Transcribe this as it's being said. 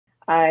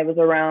I was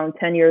around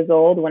 10 years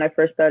old when I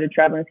first started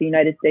traveling to the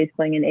United States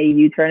playing in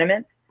AAU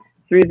tournaments.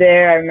 Through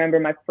there, I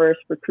remember my first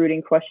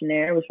recruiting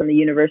questionnaire was from the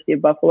University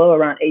of Buffalo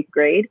around 8th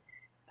grade.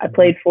 I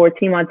played for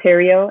Team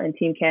Ontario and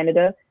Team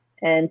Canada.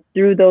 And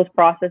through those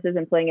processes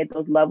and playing at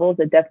those levels,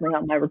 it definitely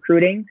helped my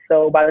recruiting.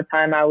 So by the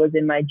time I was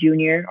in my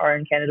junior, or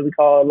in Canada we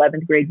call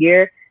 11th grade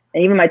year,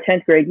 and even my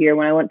 10th grade year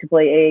when I went to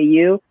play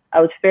AAU, I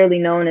was fairly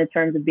known in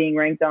terms of being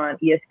ranked on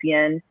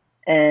ESPN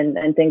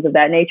and things of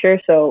that nature.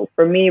 So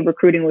for me,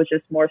 recruiting was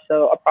just more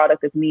so a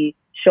product of me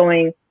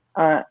showing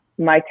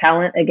my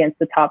talent against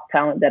the top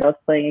talent that I was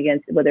playing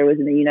against, whether it was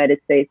in the United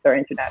States or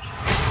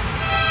international.